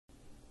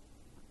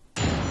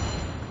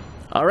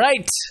All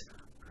right.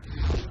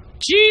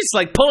 Jeez,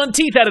 like pulling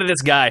teeth out of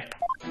this guy.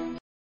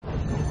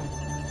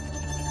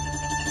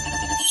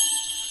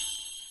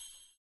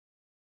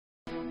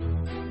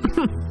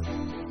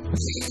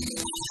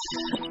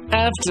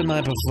 After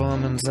my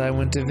performance, I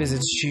went to visit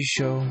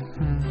Shisho.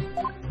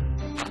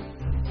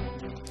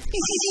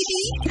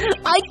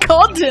 I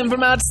called him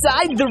from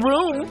outside the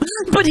room,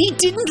 but he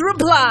didn't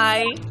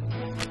reply.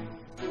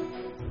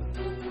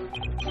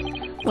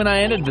 When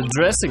I entered the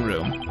dressing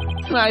room,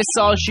 I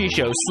saw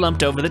Shisho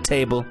slumped over the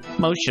table,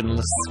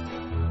 motionless.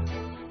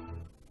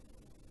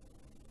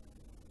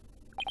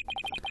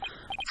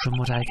 From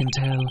what I can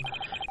tell,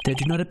 there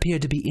do not appear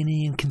to be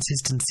any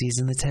inconsistencies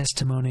in the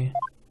testimony.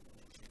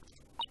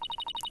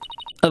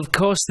 Of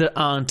course there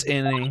aren't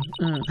any,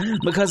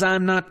 because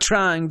I'm not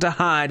trying to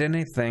hide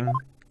anything.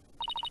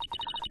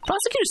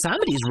 Prosecutor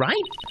Samadi is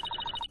right.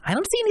 I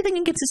don't see anything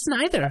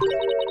inconsistent either.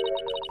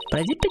 But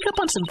I did pick up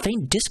on some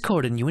faint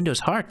discord in Yuendo's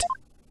heart.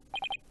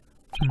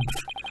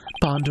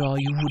 Ponder all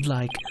you would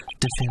like,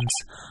 defense,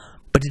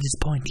 but it is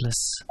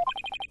pointless.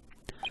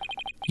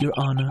 Your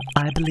Honor,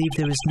 I believe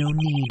there is no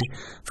need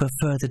for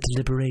further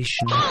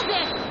deliberation.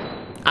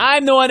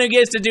 I'm the one who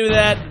gets to do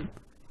that.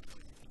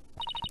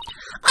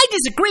 I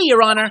disagree,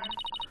 Your Honor.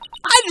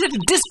 I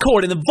detected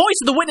discord in the voice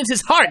of the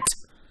witness's heart.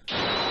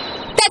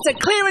 That's a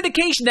clear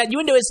indication that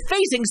Yuendo is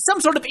facing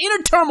some sort of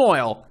inner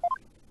turmoil.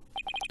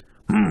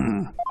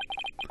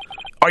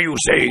 Are you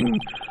saying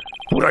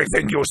what I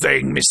think you're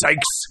saying, Miss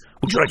Sykes?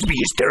 Would you like to be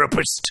his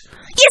therapist?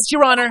 Yes,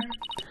 Your Honor.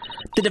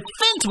 The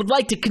defense would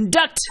like to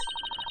conduct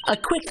a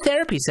quick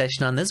therapy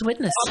session on this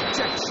witness.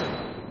 Objection.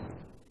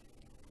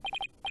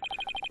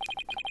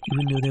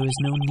 Even though there is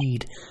no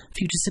need for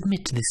you to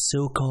submit to this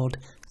so-called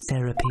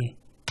therapy.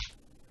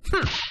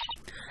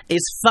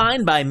 It's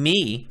fine by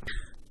me.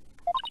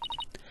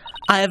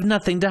 I have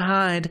nothing to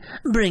hide.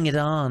 Bring it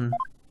on.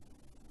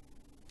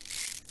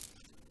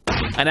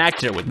 An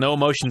actor with no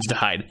emotions to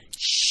hide.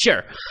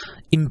 Sure.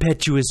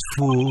 Impetuous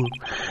fool.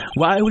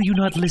 Why will you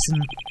not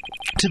listen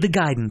to the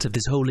guidance of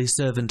this holy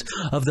servant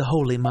of the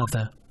Holy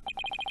Mother?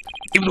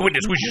 If the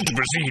witness wishes to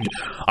proceed,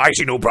 I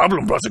see no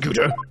problem,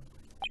 prosecutor.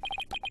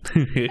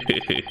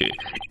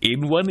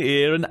 In one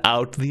ear and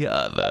out the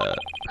other.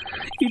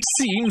 It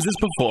seems this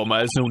performer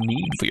has no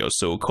need for your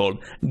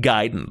so-called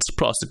guidance,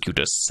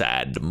 Prosecutor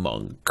Sad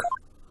Monk.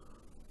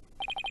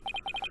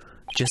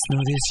 Just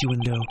know this,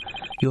 Yuendo.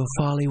 Your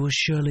folly will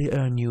surely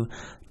earn you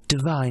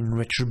divine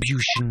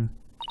retribution.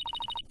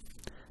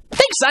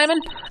 Thanks, Simon.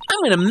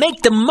 I'm going to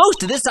make the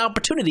most of this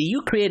opportunity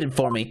you created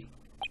for me.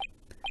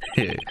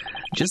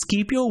 Just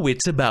keep your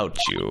wits about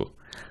you.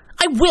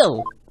 I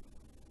will.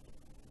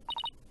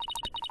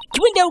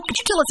 Yuendo, could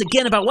you tell us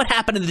again about what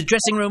happened in the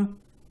dressing room?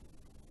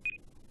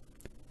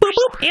 Boop,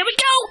 boop, here we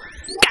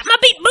go. Got my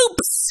beat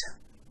boops.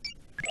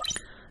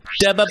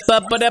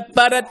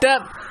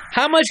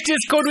 How much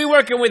discord we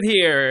working with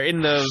here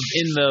in the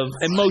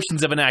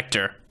emotions of an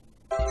actor?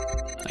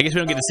 I guess we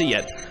don't get to see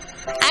yet.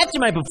 After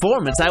my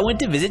performance, I went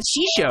to visit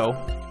Shisho.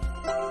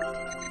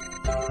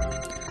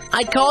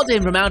 I called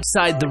him from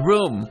outside the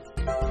room.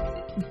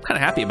 I'm kind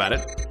of happy about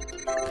it.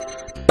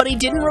 But he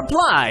didn't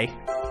reply.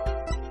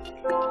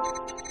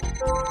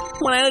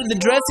 When I entered the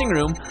dressing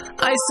room,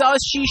 I saw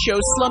Shisho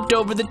slumped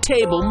over the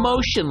table,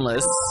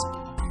 motionless.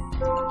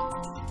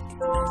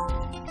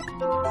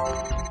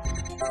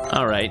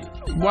 Alright.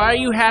 Why are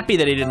you happy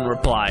that he didn't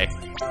reply?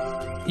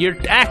 You're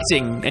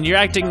acting, and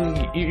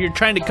you're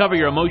trying to cover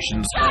your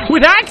emotions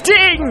with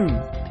acting!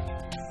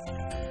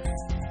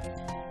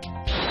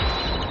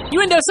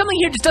 Yuendo, something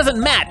here just doesn't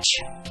match.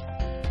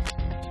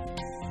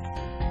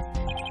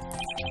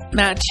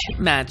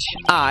 Match,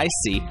 I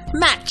see.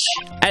 Match,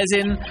 as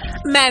in,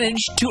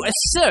 manage to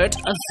assert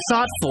a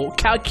thoughtful,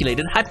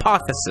 calculated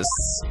hypothesis.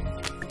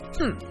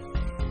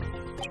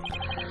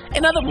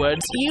 In other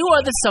words, you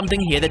are the something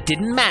here that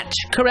didn't match,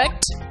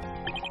 correct?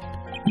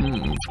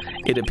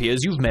 It appears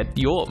you've met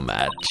your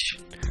match.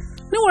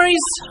 No worries,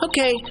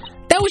 okay.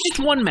 That was just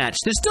one match.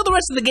 There's still the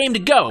rest of the game to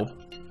go.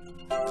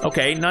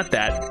 Okay, not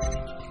that.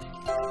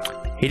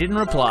 He didn't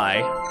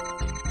reply.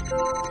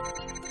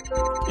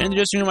 In the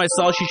dressing room, I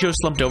saw Shisho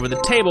slumped over the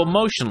table,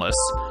 motionless.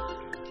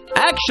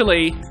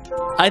 Actually,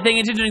 I think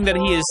it's interesting that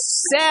he is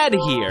sad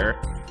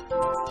here,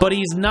 but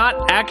he's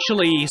not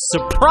actually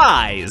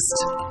surprised.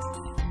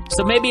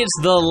 So maybe it's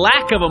the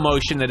lack of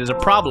emotion that is a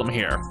problem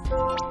here.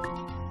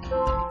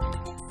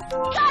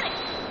 Got it.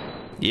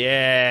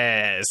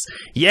 Yes,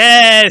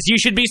 you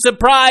should be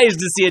surprised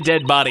to see a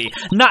dead body,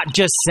 not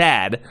just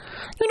sad.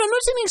 You know,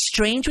 notice anything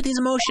strange with these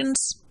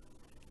emotions?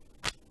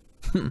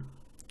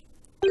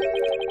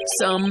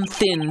 Some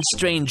thin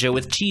stranger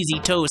with cheesy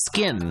toe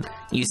skin,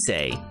 you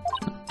say.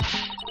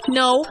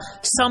 No,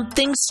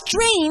 something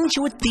strange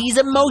with these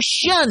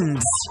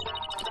emotions.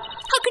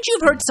 How could you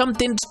have heard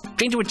something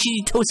stranger with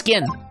cheesy toe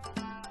skin?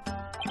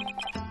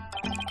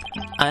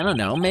 I don't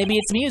know, maybe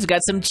it's me who's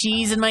got some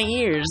cheese in my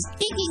ears.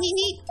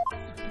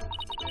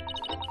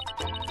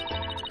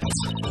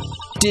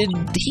 Did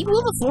he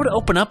move the floor to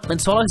open up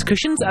and swallow his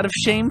cushions out of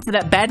shame for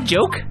that bad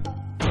joke?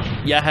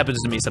 Yeah, it happens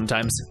to me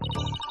sometimes.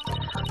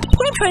 The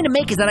point I'm trying to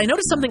make is that I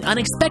noticed something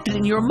unexpected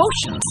in your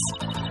emotions.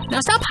 Now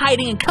stop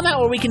hiding and come out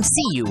where we can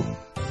see you.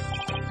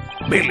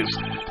 Bailiff,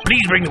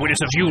 please bring the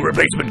witness a few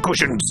replacement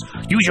cushions.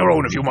 Use your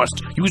own if you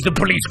must. Use the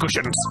police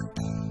cushions.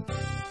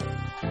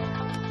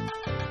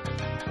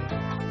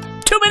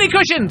 Too many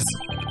cushions!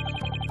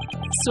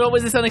 So what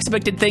was this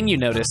unexpected thing you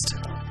noticed?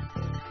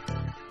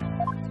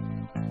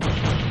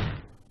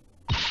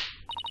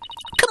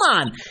 Come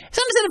on!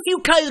 Someone said a few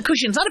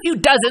cushions, not a few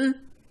dozen.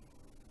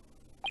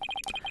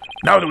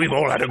 Now that we've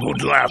all had a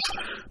good laugh,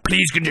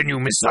 please continue,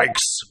 Miss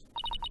Sykes.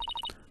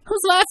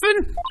 Who's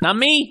laughing? Not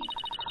me.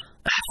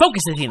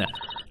 Focus, Athena.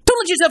 Don't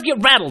let yourself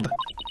get rattled.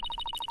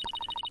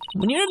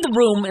 When you entered the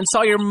room and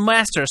saw your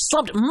master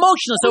slumped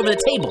motionless over the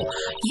table,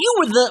 you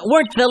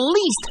weren't the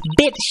least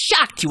bit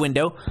shocked, you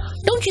window.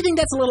 Don't you think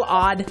that's a little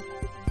odd?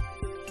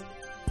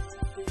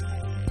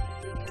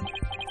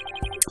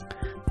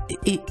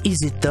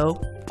 Is it, though?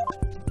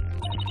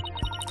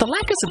 The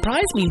lack of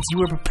surprise means you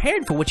were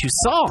prepared for what you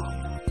saw.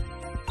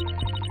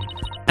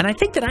 And I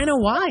think that I know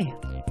why.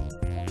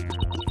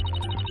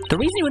 The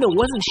reason Window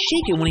wasn't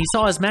shaken when he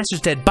saw his master's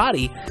dead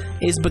body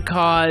is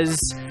because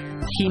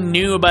he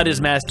knew about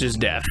his master's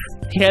death.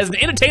 He has an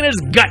entertainer's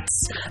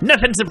guts.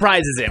 Nothing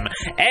surprises him.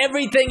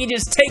 Everything he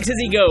just takes as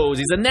he goes.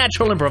 He's a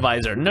natural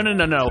improviser.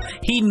 No.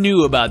 He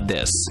knew about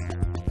this.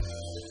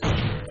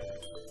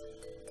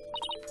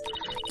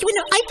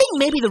 I think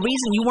maybe the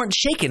reason you weren't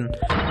shaken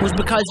was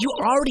because you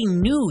already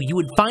knew you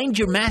would find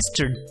your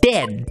master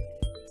dead.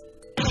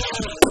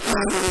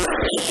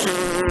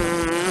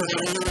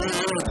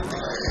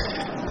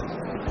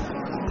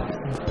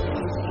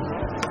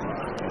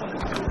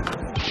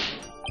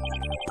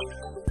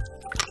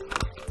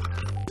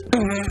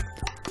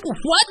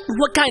 What?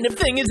 What kind of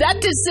thing is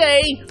that to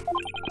say?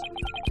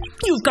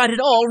 You've got it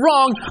all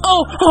wrong.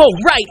 Oh,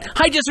 right.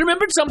 I just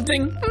remembered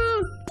something.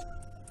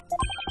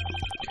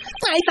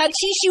 I thought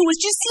Chishu was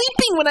just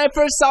sleeping when I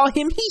first saw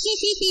him.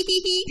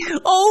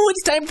 Oh,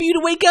 it's time for you to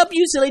wake up,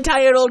 you silly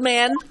tired old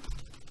man.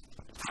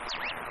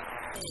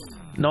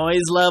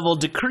 Noise level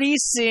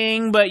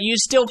decreasing, but you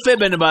still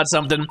fibbing about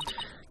something.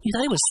 You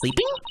thought he was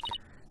sleeping?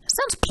 It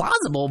sounds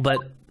plausible, but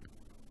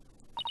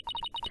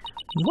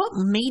what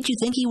made you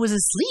think he was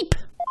asleep?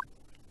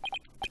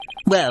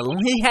 Well,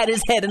 he had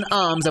his head and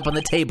arms up on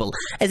the table,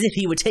 as if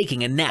he were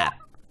taking a nap.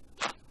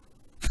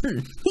 Oh,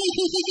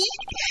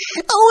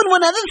 and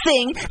one other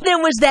thing, there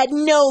was that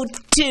note,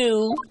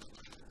 too.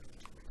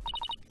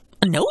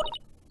 A note?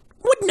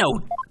 What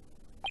note?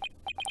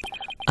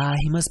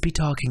 He must be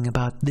talking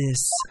about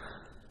this.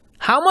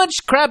 How much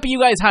crap are you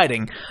guys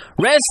hiding?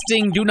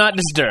 Resting, do not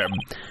disturb.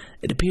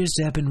 It appears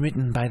to have been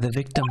written by the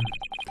victim.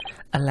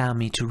 Allow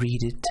me to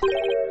read it.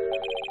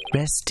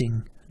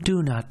 Resting,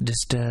 do not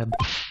disturb.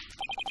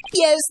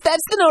 Yes,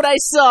 that's the note I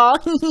saw.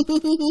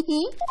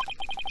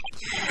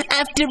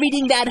 After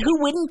reading that,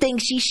 who wouldn't think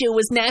Shishu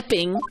was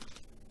napping?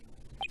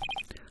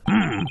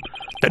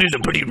 That is a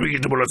pretty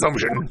reasonable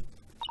assumption.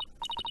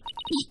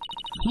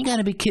 You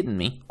gotta be kidding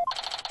me.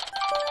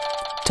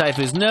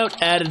 Taifu's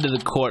note added to the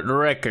court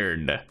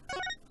record.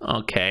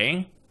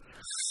 Okay.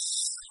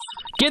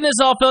 Getting this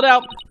all filled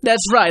out?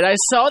 That's right, I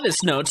saw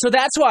this note, so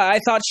that's why I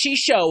thought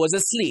Shisho was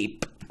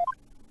asleep.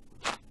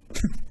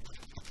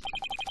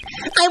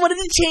 I wanted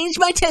to change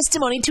my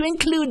testimony to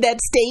include that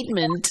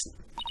statement.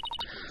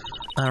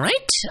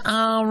 Alright,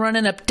 I'll run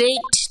an update.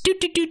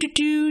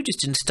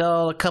 Just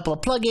install a couple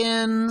of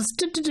plugins.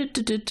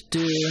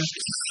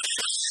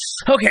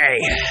 Okay.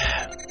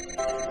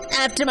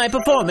 After my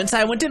performance,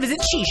 I went to visit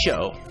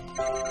Shisho.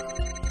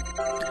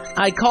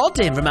 I called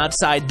to him from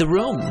outside the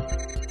room,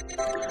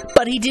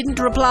 but he didn't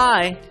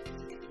reply.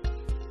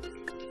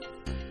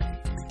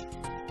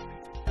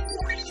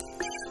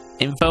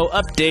 Info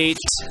update.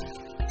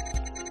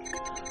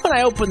 When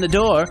I opened the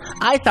door,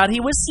 I thought he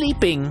was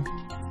sleeping.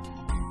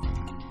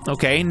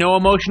 Okay, no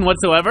emotion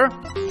whatsoever.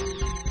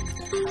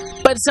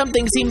 But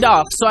something seemed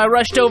off, so I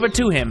rushed over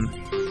to him.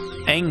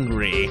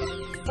 Angry.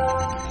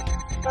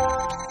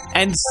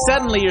 And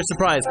suddenly you're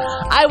surprised.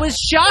 I was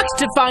shocked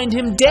to find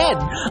him dead.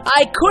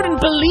 I couldn't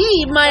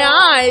believe my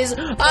eyes.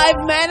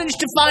 I've managed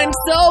to find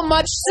so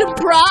much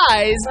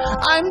surprise.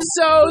 I'm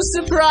so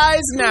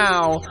surprised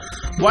now.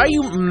 Why are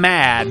you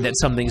mad that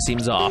something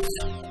seems off?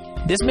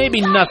 This may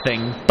be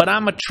nothing, but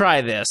I'm gonna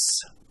try this.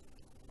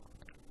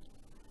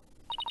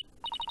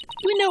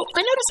 You know,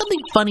 I noticed something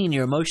funny in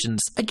your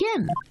emotions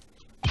again.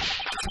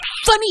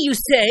 Funny, you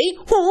say?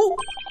 Who?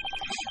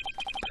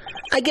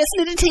 I guess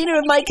an entertainer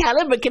of my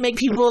caliber can make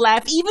people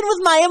laugh even with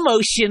my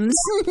emotions.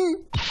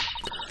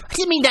 I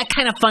didn't mean that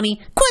kind of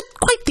funny.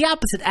 Quite the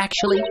opposite,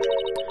 actually.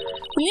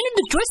 When you entered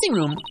the dressing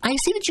room, I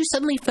see that you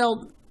suddenly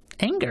felt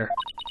anger.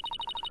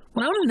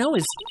 What I want to know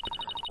is,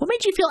 what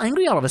made you feel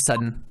angry all of a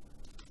sudden?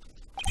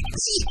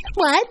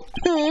 What?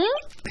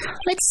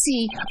 Let's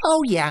see.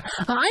 Oh yeah,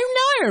 I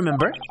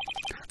remember.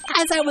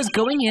 As I was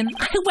going in,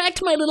 I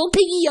whacked my little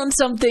piggy on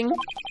something.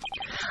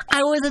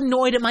 I was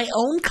annoyed at my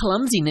own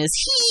clumsiness.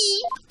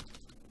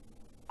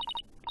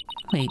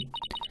 Wait,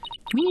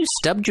 you mean you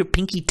stubbed your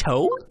pinky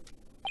toe?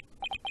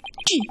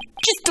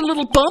 Just a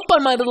little bump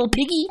on my little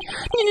piggy.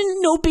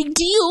 No big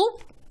deal.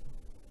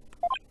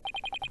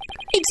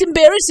 It's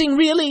embarrassing,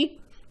 really.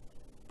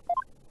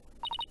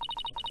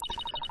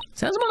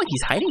 Sounds more like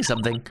he's hiding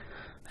something.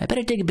 I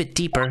better dig a bit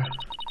deeper.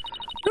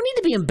 No need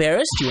to be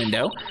embarrassed,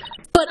 Uendo,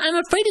 but I'm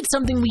afraid it's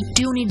something we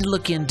do need to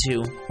look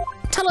into.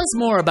 Tell us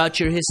more about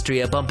your history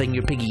of bumping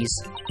your piggies.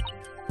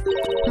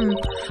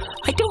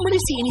 I don't really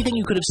see anything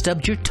you could have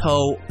stubbed your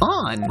toe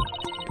on.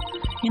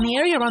 In the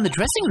area around the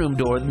dressing room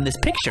door in this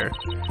picture.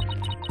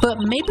 But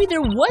maybe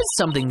there was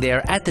something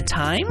there at the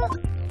time?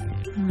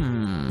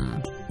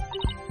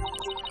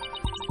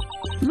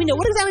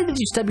 What exactly did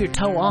you stub your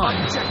toe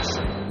on?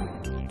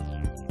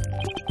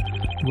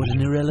 What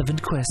an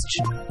irrelevant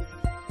question.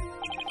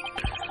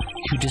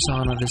 You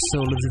dishonor the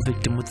soul of the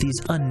victim with these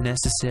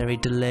unnecessary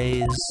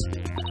delays.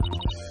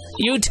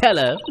 You tell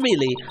her,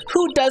 really,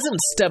 who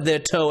doesn't stub their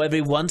toe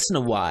every once in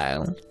a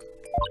while?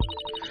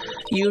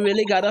 You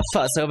really gotta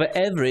fuss over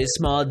every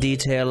small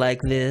detail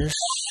like this?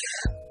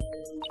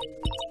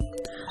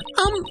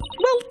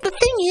 Well, the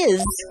thing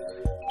is...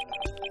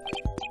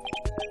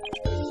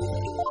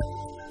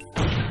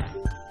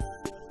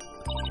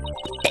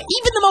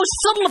 even the most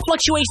subtle of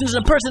fluctuations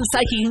in a person's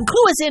psyche can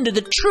clue us into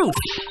the truth.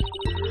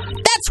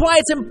 That's why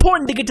it's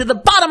important to get to the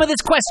bottom of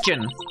this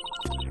question.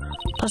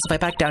 Plus, if I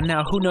back down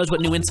now, who knows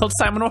what new insults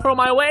Simon will hurl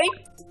my way?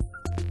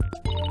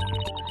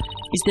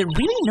 Is there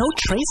really no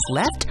trace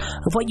left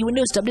of what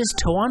Uendo stubbed his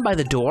toe on by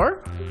the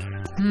door?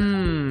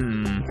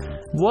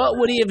 What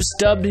would he have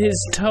stubbed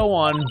his toe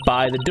on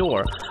by the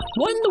door?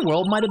 What in the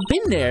world might have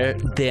been there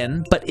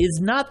then, but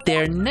is not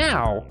there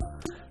now?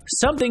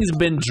 Something's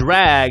been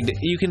dragged.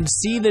 You can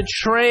see the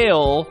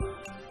trail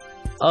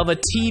of a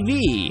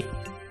TV.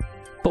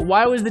 But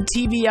why was the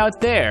TV out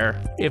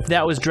there if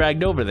that was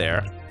dragged over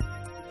there?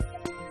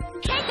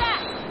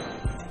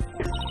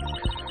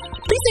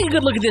 Please take a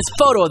good look at this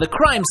photo of the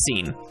crime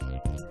scene.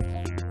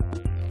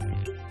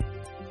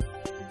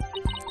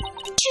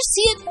 Did you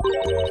see it?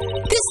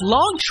 This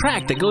long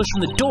track that goes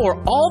from the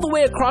door all the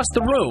way across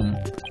the room.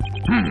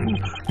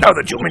 Now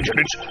that you mention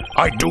it,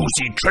 I do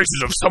see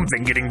traces of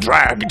something getting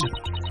dragged.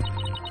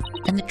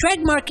 And the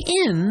drag mark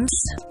ends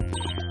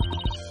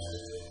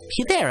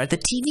there at the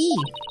TV.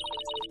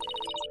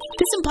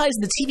 This implies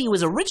the TV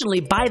was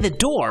originally by the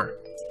door.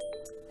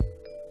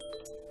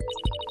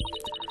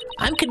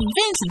 I'm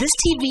convinced this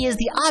TV is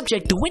the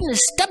object the witness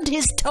stubbed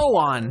his toe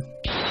on.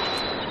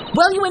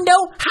 Well,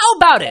 Uendo, how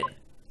about it?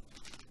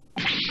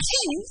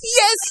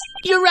 Yes,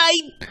 you're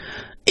right.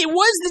 It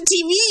was the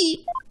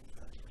TV.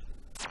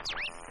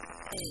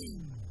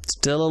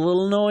 Still a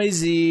little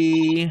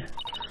noisy.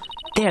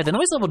 There, the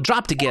noise level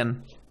dropped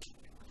again.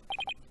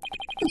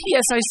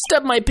 Yes, I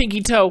stubbed my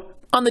pinky toe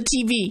on the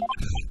TV.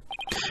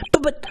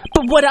 But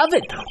what of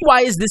it?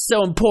 Why is this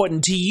so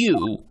important to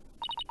you?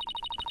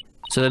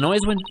 So the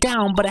noise went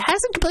down, but it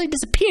hasn't completely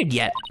disappeared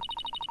yet.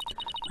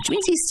 Which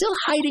means he's still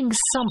hiding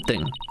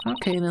something.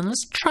 Okay, then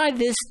let's try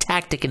this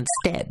tactic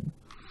instead.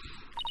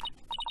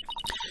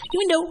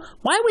 Uendo,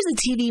 why was the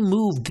TV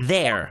moved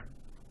there?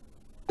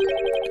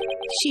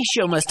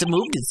 Shisho must have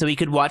moved it so he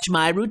could watch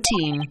my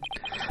routine.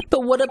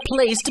 But what a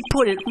place to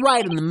put it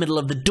right in the middle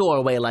of the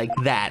doorway like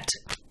that.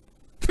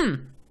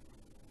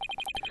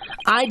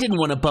 I didn't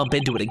want to bump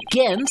into it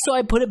again, so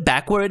I put it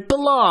back where it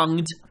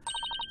belonged.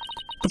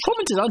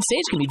 Performances on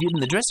stage can be viewed in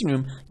the dressing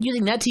room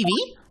using that TV?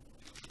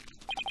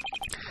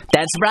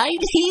 That's right,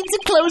 it's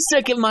a closed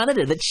circuit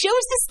monitor that shows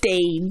the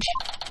stage.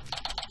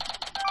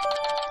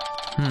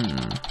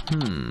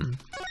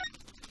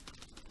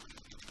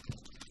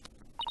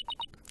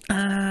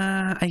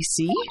 I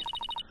see.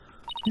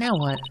 Now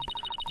what?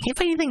 Can't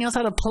find anything else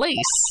out of place.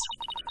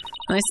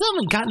 And I still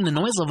haven't gotten the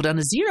noise level down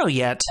to 0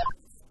 yet.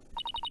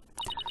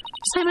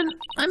 Simon,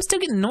 I'm still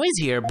getting noise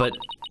here, but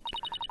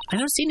I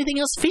don't see anything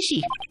else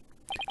fishy.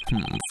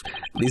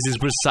 This is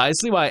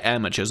precisely why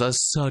amateurs are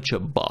such a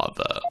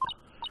bother.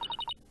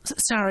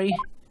 Sorry.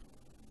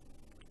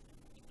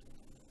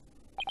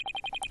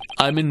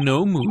 I'm in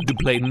no mood to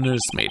play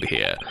nursemaid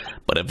here,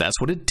 but if that's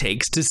what it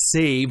takes to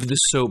save the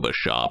sober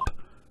shop.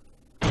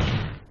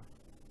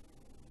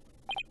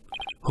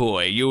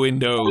 Hoy,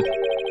 Uendo.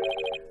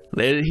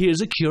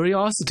 Here's a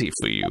curiosity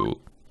for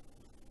you.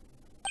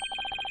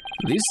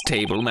 This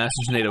table Master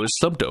Tornado is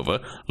slumped over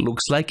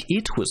looks like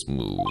it was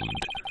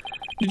moved.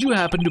 Did you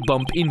happen to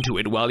bump into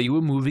it while you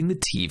were moving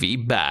the TV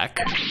back?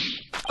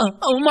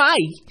 Oh my!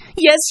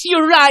 Yes,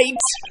 you're right!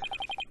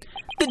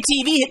 The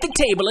TV hit the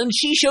table and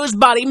Shisho's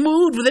body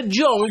moved with a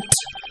jolt.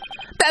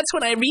 That's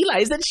when I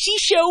realized that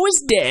Shisho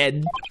was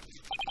dead.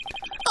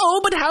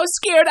 Oh, but how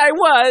scared I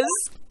was!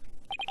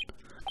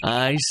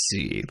 I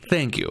see.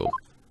 Thank you.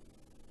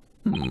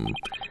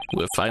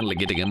 We're finally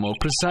getting a more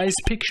precise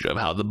picture of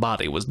how the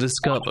body was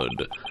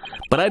discovered.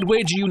 But I'd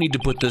wager you need to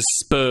put the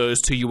spurs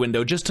to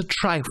Uendo just a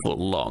trifle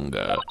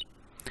longer.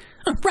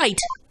 Right.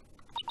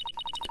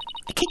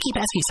 I can't keep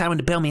asking Simon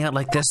to bail me out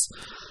like this.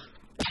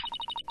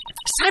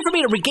 It's time for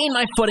me to regain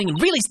my footing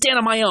and really stand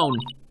on my own.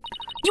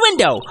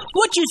 Uendo,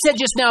 what you said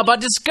just now about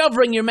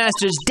discovering your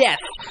master's death,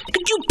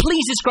 could you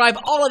please describe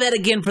all of that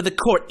again for the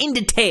court in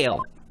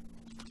detail?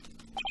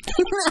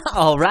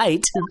 All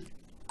right.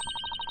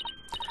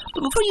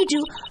 But before you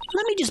do,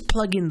 let me just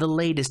plug in the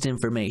latest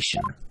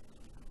information.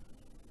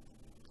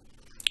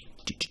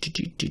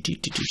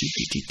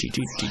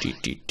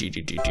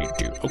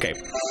 Okay.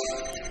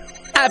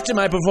 After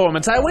my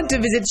performance, I went to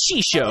visit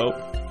Shisho.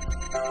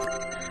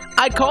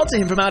 I called to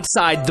him from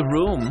outside the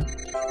room,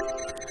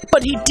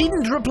 but he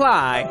didn't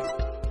reply.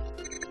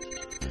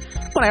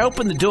 When I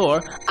opened the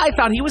door, I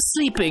found he was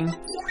sleeping.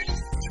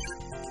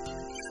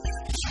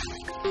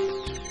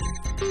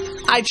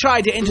 I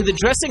tried to enter the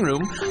dressing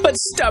room, but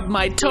stubbed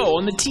my toe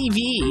on the TV.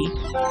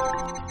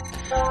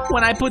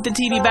 When I put the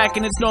TV back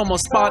in its normal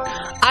spot,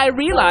 I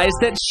realized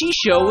that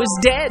Shisho was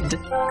dead.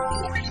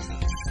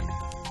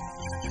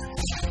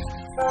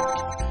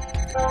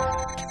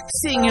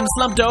 Seeing him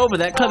slumped over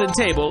that cluttered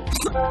table,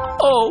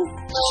 oh,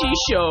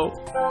 Shisho.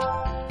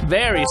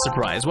 Very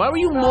surprised. Why were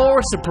you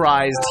more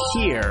surprised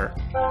here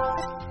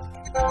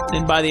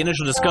than by the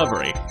initial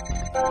discovery?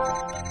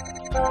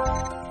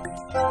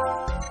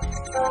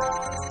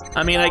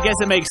 I mean, I guess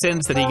it makes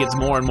sense that he gets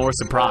more and more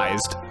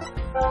surprised,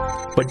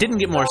 but didn't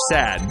get more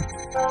sad.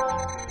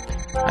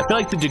 I feel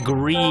like the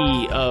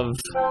degree of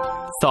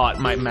thought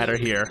might matter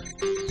here.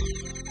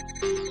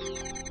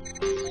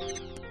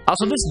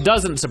 Also, this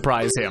doesn't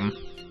surprise him,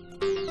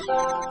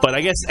 but I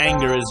guess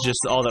anger is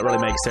just all that really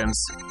makes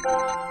sense.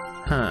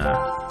 Huh.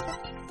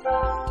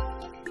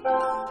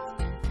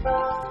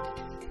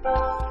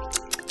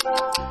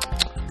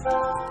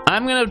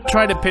 I'm gonna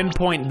try to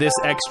pinpoint this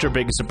extra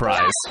big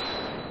surprise.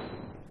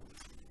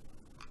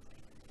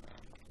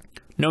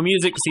 No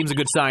music seems a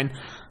good sign.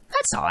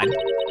 That's odd.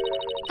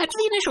 After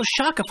the initial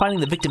shock of finding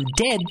the victim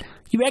dead,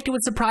 you reacted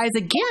with surprise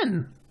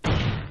again.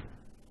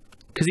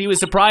 Because he was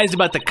surprised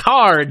about the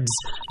cards,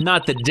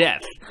 not the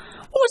death.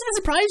 What was it that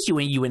surprised you,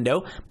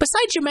 Uendo,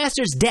 besides your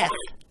master's death?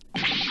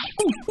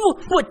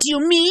 What do you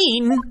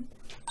mean?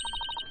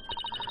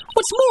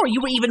 What's more,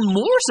 you were even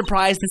more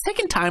surprised the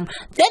second time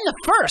than the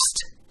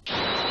first.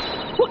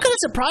 What could have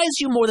surprised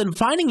you more than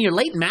finding your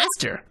late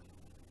master?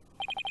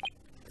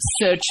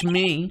 Search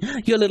me.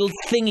 Your little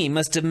thingy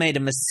must have made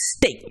a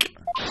mistake.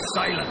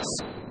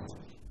 Silence.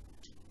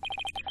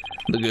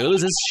 The girl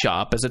is as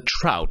sharp as a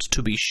trout,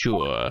 to be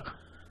sure.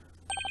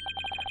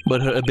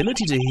 But her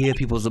ability to hear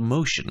people's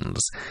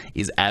emotions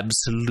is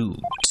absolute.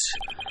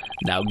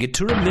 Now get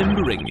to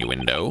remembering,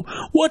 Uendo.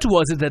 What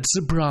was it that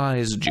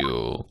surprised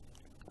you?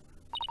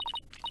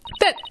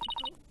 That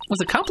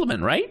was a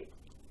compliment, right?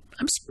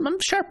 I'm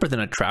sharper than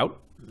a trout.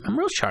 I'm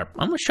real sharp.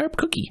 I'm a sharp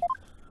cookie.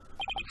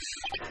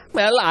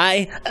 Well,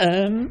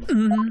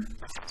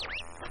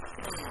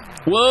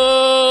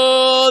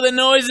 Whoa, the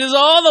noise is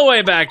all the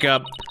way back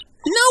up.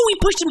 No, we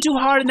pushed him too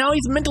hard and now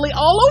he's mentally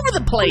all over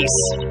the place.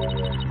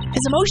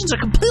 His emotions are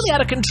completely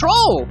out of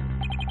control.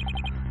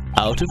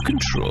 Out of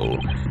control?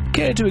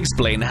 Care to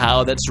explain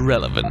how that's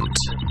relevant?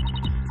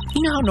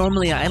 You know how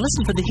normally I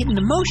listen for the hidden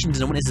emotions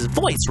in a witness's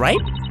voice,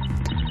 right?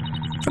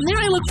 From there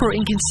I look for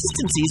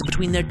inconsistencies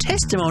between their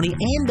testimony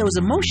and those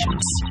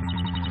emotions.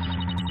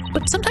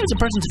 But sometimes a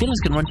person's feelings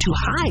can run too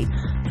high,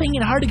 making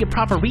it hard to get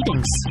proper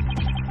readings.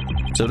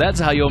 So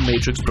that's how your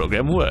Matrix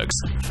program works.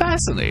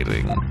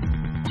 Fascinating.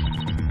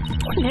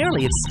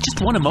 Ordinarily, it's just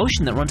one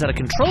emotion that runs out of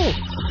control.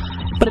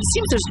 But it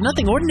seems there's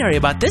nothing ordinary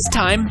about this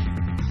time.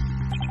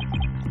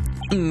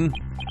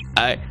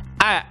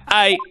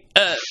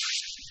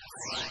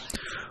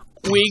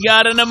 We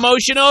got an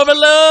emotion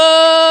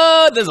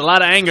overload! There's a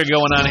lot of anger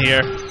going on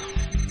here.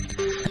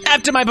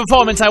 After my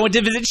performance, I went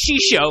to visit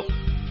Shisho.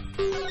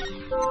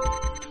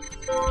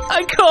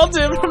 I called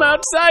him from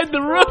outside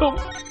the room,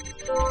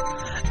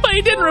 but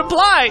he didn't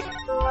reply.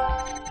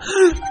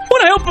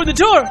 When I opened the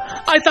door,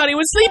 I thought he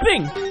was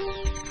sleeping.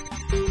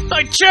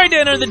 I tried to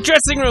enter the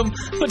dressing room,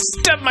 but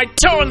stubbed my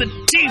toe on the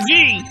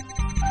TV.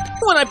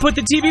 When I put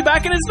the TV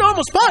back in its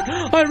normal spot,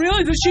 I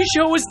realized that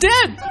Shisho was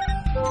dead.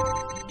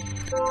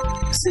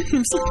 Seeing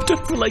him slumped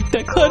over like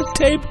that cluttered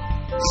tape.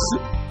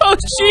 Oh,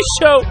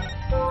 Shisho!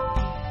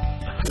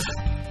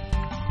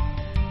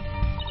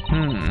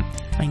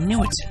 I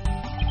knew it.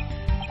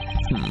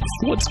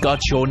 What's got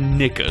your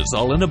knickers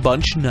all in a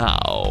bunch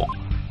now?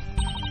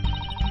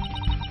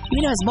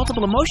 Mina has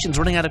multiple emotions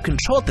running out of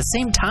control at the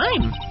same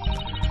time.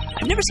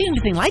 I've never seen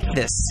anything like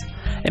this.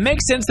 It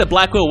makes sense that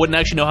Blackwell wouldn't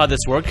actually know how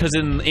this worked, because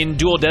in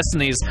Dual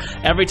Destinies,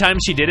 every time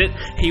she did it,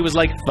 he was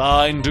like,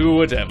 fine, do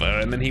whatever,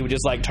 and then he would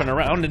just like turn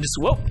around and just,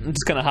 whoa, and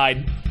just kind of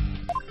hide.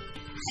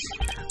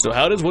 So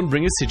how does one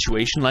bring a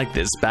situation like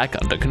this back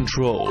under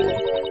control?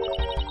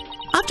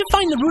 I'll have to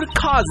find the root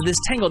cause of this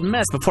tangled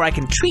mess before I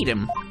can treat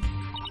him.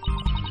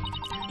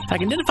 If I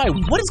can identify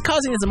what is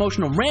causing this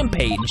emotional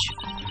rampage,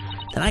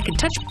 then I can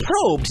touch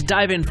probe to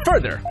dive in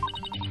further.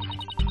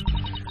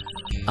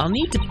 I'll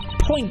need to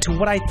point to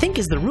what I think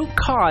is the root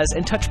cause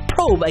and touch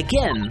probe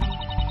again.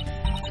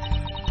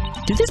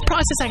 Through this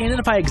process, I can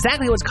identify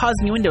exactly what's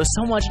causing Uendo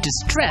so much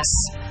distress.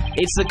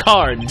 It's the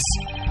cards.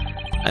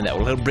 And that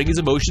will help bring his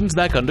emotions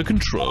back under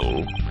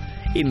control.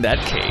 In that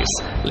case,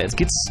 Let's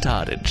get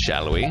started,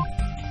 shall we?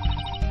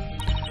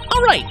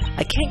 Alright,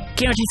 I can't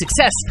guarantee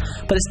success,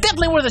 but it's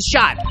definitely worth a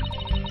shot.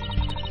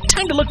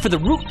 Time to look for the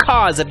root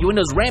cause of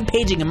Windows'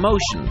 rampaging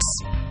emotions.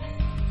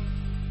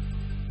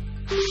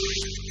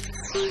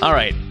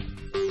 Alright.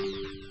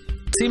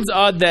 Seems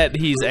odd that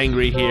he's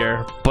angry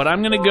here, but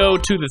I'm gonna go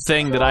to the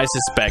thing that I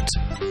suspect,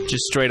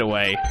 just straight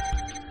away,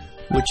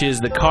 which is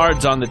the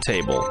cards on the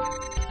table,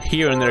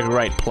 here in their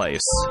right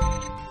place.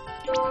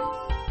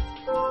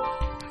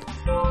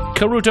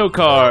 Karuto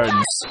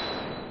cards.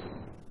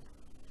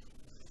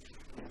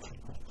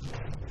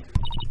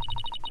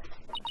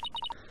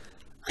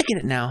 I get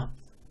it now.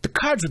 The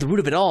cards were the root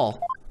of it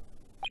all.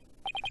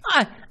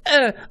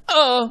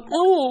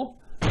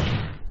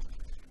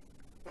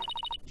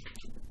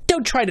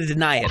 Don't try to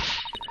deny it.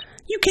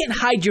 You can't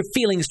hide your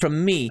feelings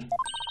from me.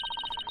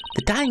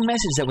 The dying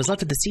message that was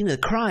left at the scene of the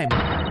crime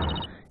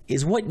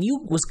is what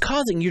was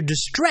causing your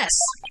distress.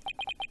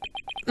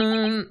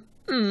 And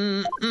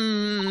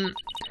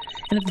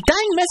if the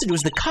dying message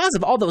was the cause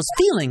of all those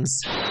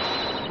feelings,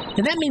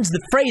 then that means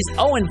the phrase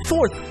Owen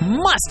Forth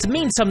must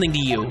mean something to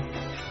you.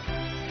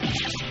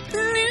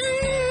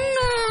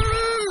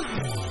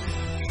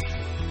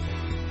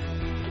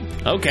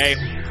 Okay.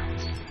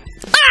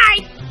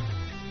 Bye!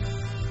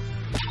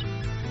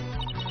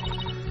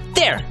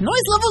 There,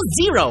 noise level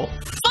 0.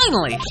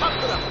 Finally!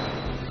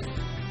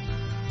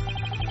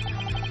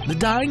 The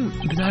dying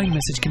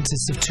message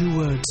consists of 2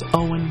 words,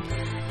 Owen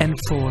and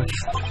Forth.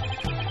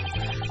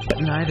 But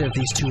neither of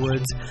these 2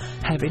 words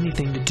have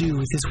anything to do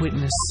with this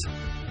witness.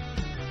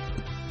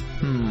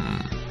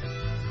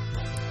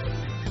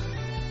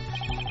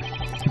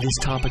 This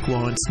topic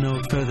warrants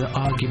no further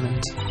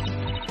argument.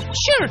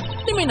 Sure,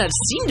 there may not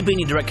seem to be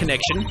any direct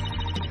connection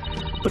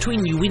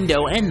between your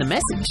window and the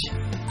message.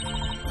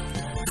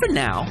 For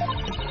now.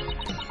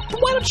 But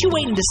why don't you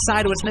wait and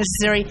decide what's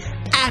necessary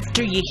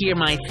after you hear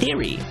my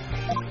theory?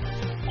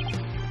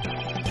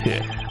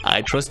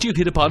 I trust you've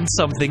hit upon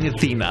something,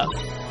 Athena.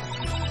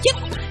 Yep,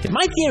 if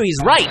my theory is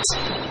right,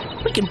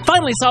 we can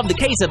finally solve the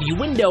case of your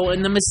window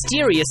and the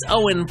mysterious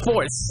Owen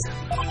Force.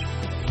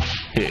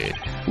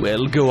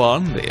 Well, go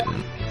on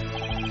then.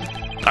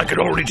 I can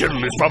already tell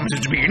this promises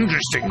to be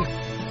interesting.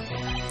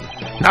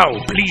 Now,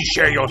 please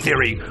share your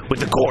theory with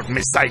the court,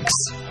 Miss Sykes.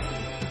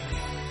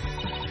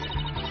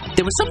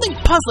 There was something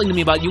puzzling to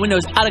me about your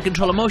window's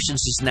out-of-control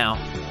emotions just now.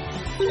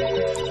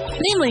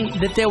 Namely,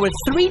 that there were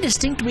 3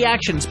 distinct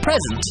reactions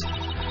present.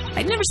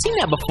 I'd never seen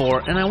that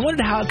before, and I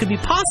wondered how it could be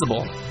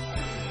possible.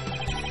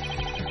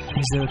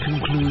 Is there a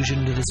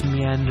conclusion to this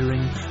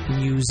meandering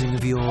musing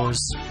of yours?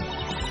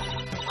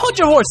 Hold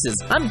your horses,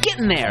 I'm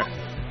getting there.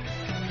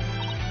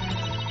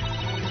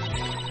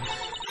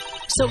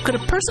 So could a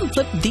person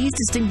flip these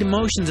distinct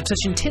emotions of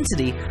such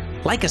intensity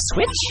like a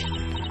switch?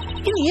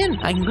 In the end,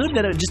 I concluded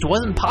that it just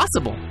wasn't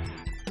possible.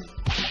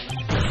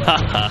 Ha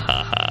ha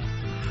ha ha.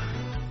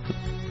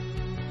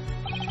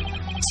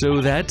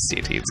 So that's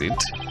it, is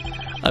it?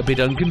 A bit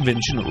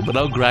unconventional, but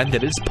I'll grant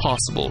that it's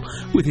possible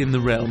within the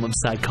realm of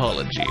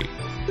psychology.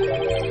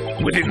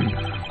 Within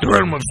the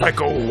realm of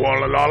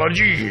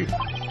psychoology?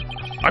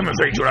 I'm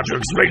afraid you'll have to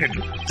explain it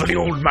for the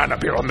old man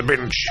up here on the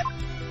bench.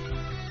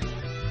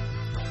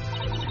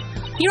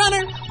 Your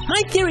Honor,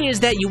 my theory is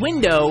that your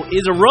window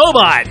is a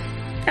robot.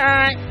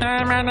 Hi,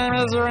 my name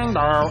is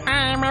Window.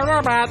 I'm a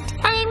robot.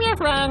 I'm your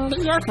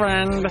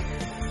friend.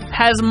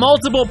 Has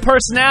multiple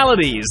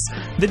personalities.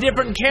 The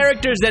different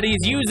characters that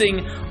he's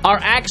using are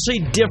actually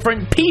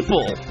different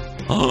people.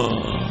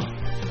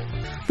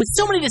 With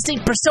so many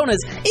distinct personas,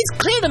 it's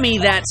clear to me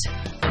that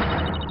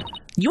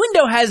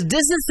Window has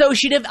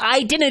dissociative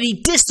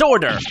identity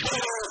disorder.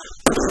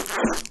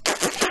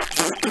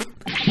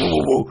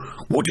 Whoa,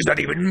 what does that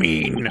even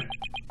mean?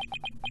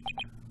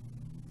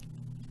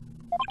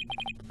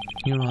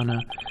 Your Honor,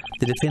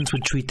 the defense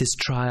would treat this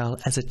trial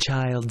as a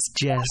child's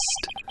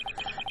jest.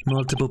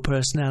 Multiple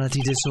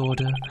personality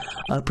disorder,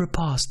 a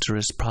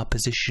preposterous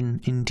proposition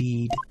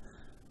indeed.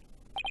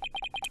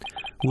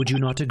 Would you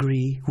not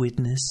agree,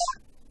 witness?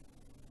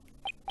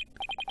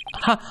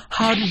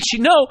 How did she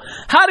know?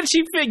 How did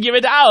she figure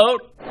it out?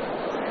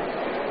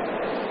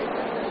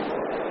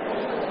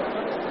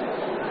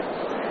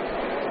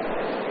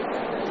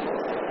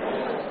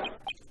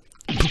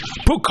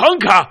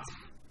 Pukonka!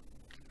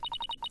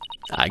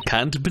 I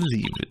can't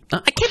believe it. I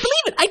can't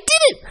believe it! I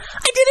did it!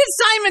 I did it,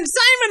 Simon!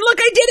 Simon, look,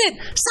 I did it!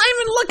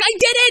 Simon, look, I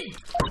did it!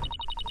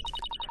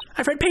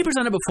 I've read papers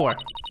on it before.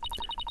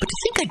 But to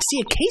think I'd see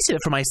a case of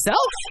it for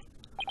myself?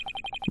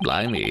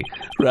 Blimey,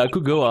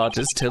 Rakugo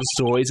artists tell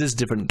stories as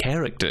different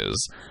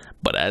characters,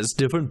 but as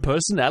different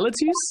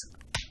personalities?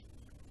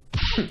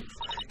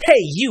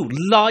 Hey, you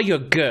lawyer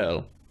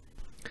girl.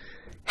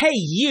 Hey,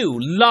 you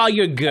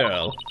lawyer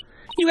girl.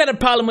 You got a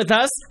problem with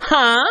us,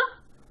 huh?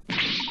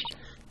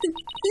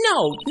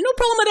 No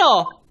problem at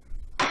all.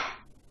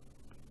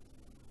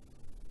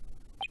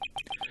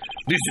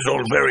 This is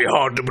all very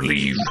hard to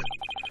believe.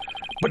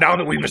 But now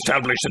that we've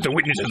established that the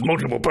witness has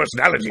multiple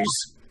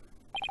personalities,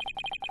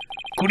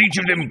 could each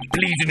of them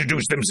please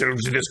introduce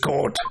themselves to this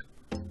court?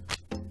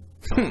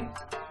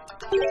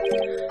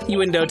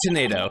 Yuindo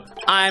Tornado.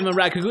 I'm a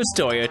Rakugo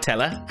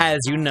storyteller, as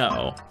you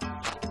know.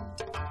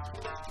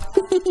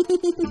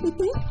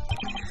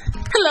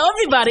 Hello,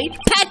 everybody.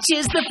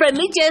 Patches, the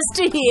friendly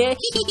jester here.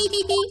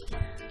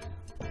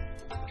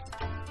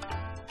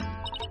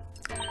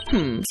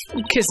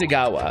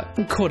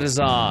 Kisagawa,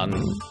 courtesan.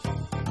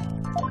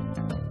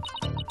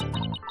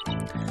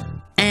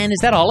 And is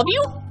that all of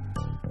you?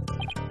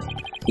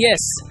 Yes,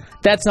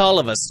 that's all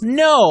of us.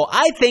 No,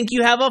 I think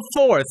you have a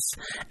fourth.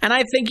 And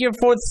I think your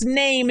fourth's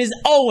name is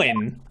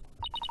Owen.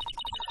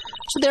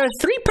 So there are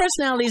 3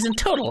 personalities in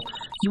total.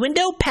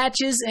 Yuindo,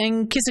 Patches,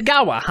 and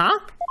Kisagawa, huh?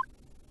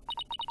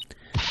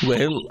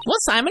 Well,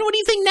 Simon, what do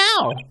you think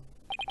now?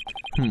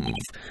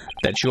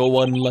 That's your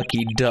one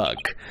lucky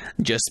duck.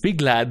 Just be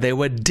glad they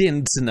were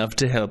dints enough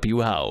to help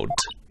you out.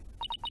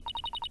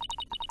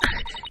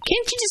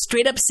 Can't you just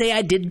straight up say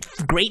I did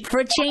great for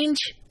a change?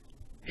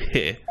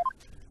 Heh.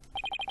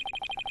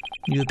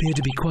 You appear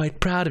to be quite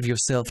proud of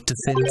yourself,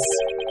 Defense.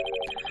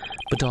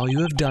 But all you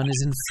have done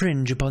is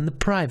infringe upon the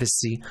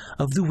privacy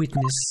of the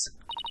witness.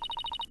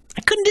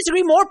 I couldn't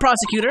disagree more,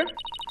 Prosecutor.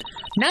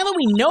 Now that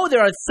we know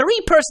there are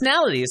 3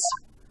 personalities,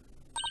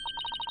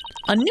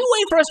 a new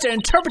way for us to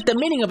interpret the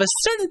meaning of a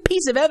certain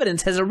piece of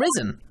evidence has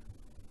arisen.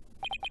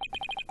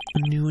 A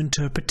new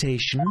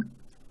interpretation?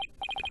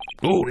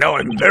 Ooh, now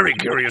I'm very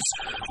curious.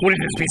 What is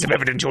this piece of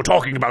evidence you're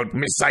talking about,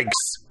 Miss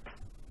Sykes?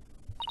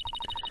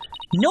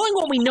 Knowing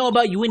what we know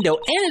about Yuindo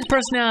and his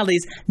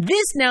personalities,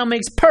 this now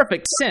makes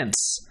perfect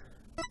sense.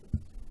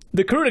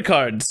 The Kuruda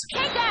cards.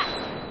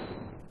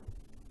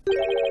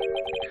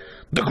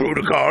 The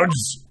Kuruda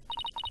cards?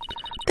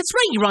 That's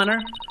right, Your Honor.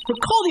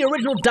 Recall the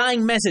original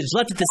dying message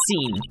left at the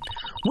scene.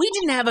 We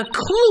didn't have a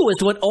clue as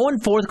to what Owen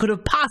Forth could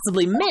have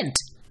possibly meant.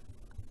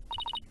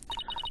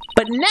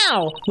 But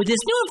now, with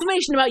this new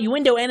information about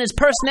Yuindo and his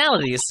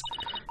personalities,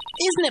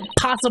 isn't it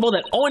possible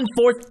that Owen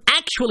Forth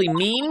actually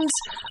means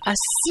a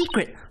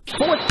secret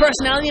 4th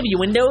personality of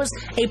Yuindo's?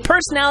 A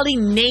personality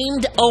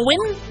named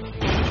Owen?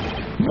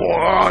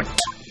 What?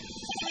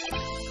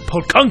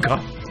 Polkanka.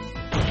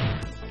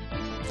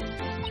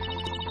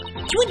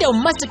 Yuindo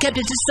must have kept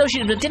his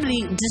dissociative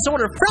identity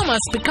disorder from us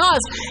because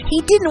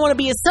he didn't want to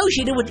be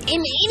associated with in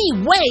any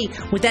way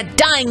with that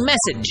dying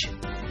message.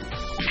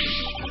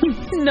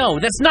 No,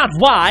 that's not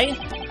why.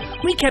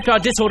 We kept our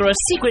disorder a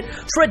secret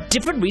for a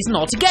different reason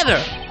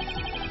altogether.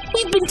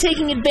 We've been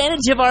taking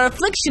advantage of our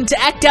affliction to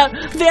act out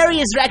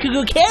various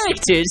Rakugo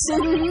characters.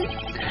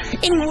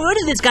 And word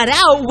of this got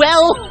out,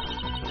 well,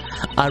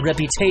 our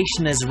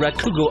reputation as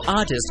Rakugo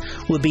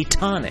artists will be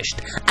tarnished,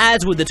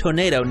 as would the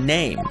Tornado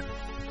name.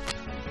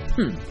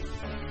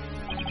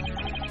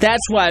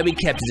 That's why we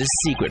kept it a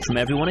secret from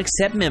everyone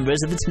except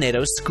members of the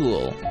Tornado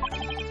School.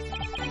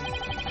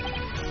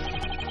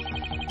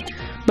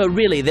 But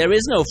really, there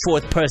is no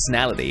 4th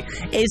personality.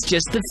 It's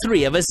just the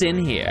 3 of us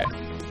in here.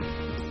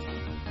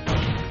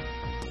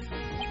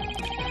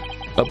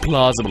 A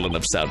plausible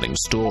enough sounding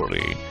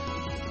story.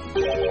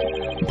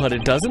 But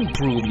it doesn't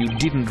prove you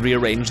didn't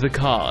rearrange the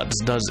cards,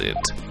 does it?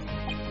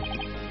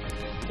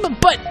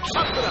 but...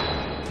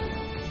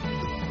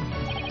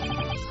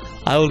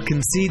 I will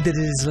concede that it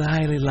is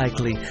highly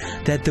likely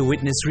that the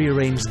witness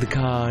rearranged the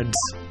cards.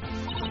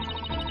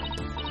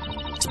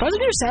 Is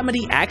Prosecutor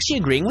Samadi actually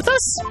agreeing with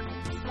us?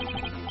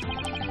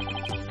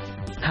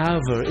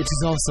 However, it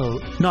is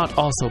not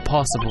also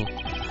possible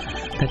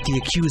that the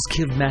accused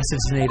killed Master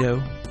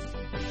Tornado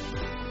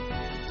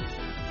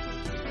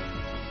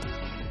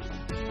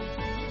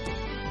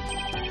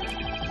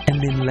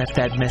and then left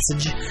that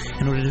message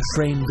in order to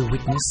frame the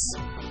witness.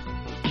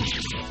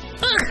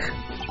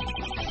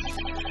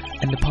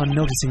 And upon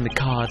noticing the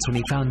cards when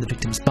he found the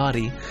victim's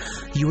body,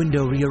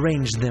 Yuindo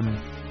rearranged them.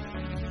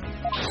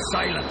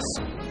 Silence!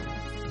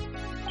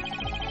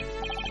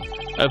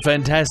 A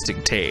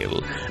fantastic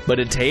tale, but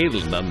a tale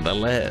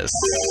nonetheless.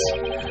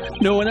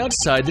 No one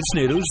outside the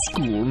Tornado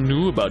School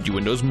knew about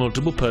Yuindo's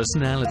multiple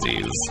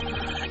personalities.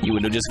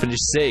 Yuindo just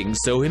finished saying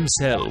so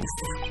himself.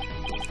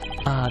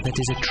 Ah, that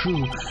is a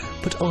true,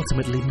 but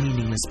ultimately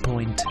meaningless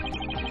point.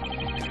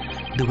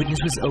 The witness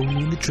was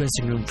only in the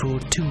dressing room for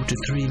 2 to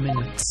 3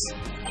 minutes.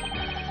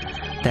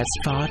 That's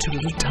far too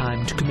little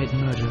time to commit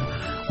murder,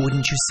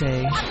 wouldn't you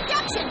say?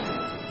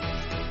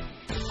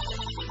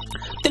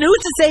 Then who's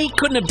to say he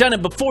couldn't have done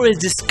it before his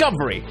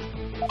discovery?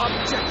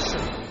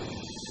 Objection!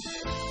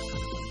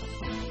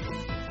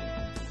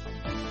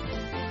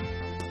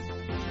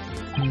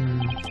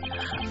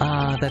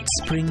 Ah, that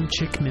spring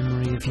chick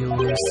memory of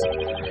yours.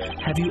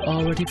 Have you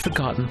already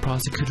forgotten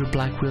Prosecutor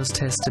Blackwell's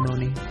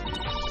testimony?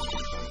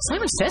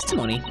 Simon's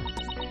testimony?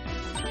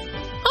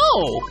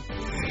 Oh!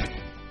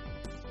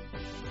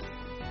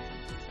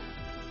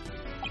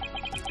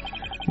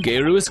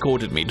 Geiru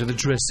escorted me to the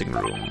dressing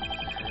room,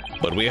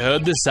 but we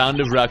heard the sound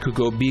of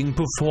Rakugo being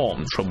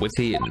performed from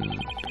within.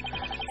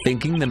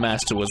 Thinking the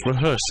master was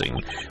rehearsing,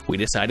 we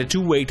decided to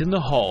wait in the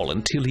hall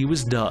until he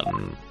was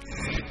done.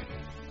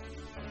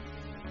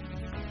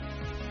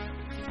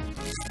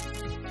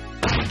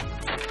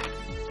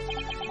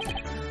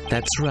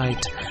 That's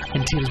right,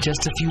 until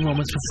just a few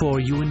moments before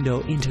you and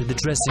Do entered the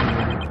dressing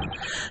room.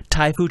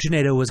 Typhoon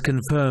Tornado was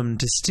confirmed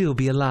to still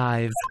be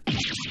alive.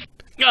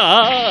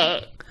 No!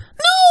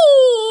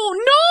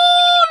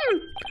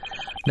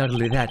 Not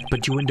only that,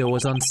 but Yuindo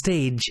was on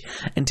stage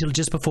until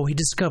just before he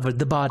discovered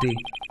the body.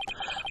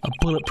 A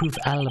bulletproof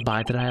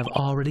alibi that I have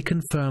already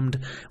confirmed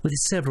with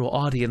several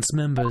audience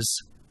members.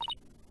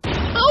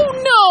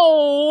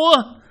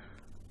 Oh no!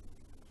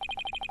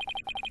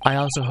 I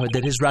also heard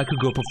that his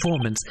Rakugo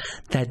performance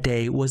that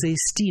day was a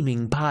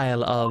steaming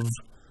pile of...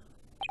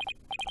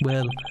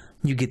 Well,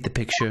 you get the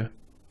picture.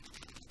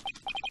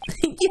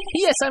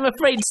 Yes, I'm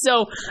afraid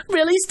so.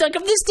 Really stuck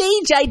up the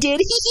stage, I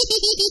did.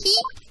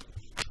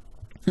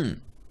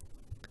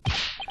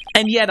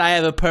 And yet I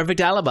have a perfect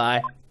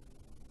alibi.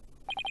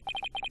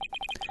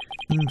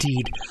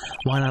 Indeed,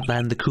 why not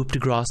land the coup de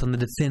grace on the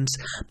defense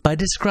by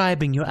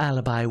describing your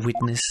alibi,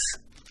 witness?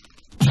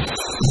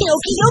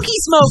 Okie dokie,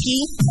 Smokey.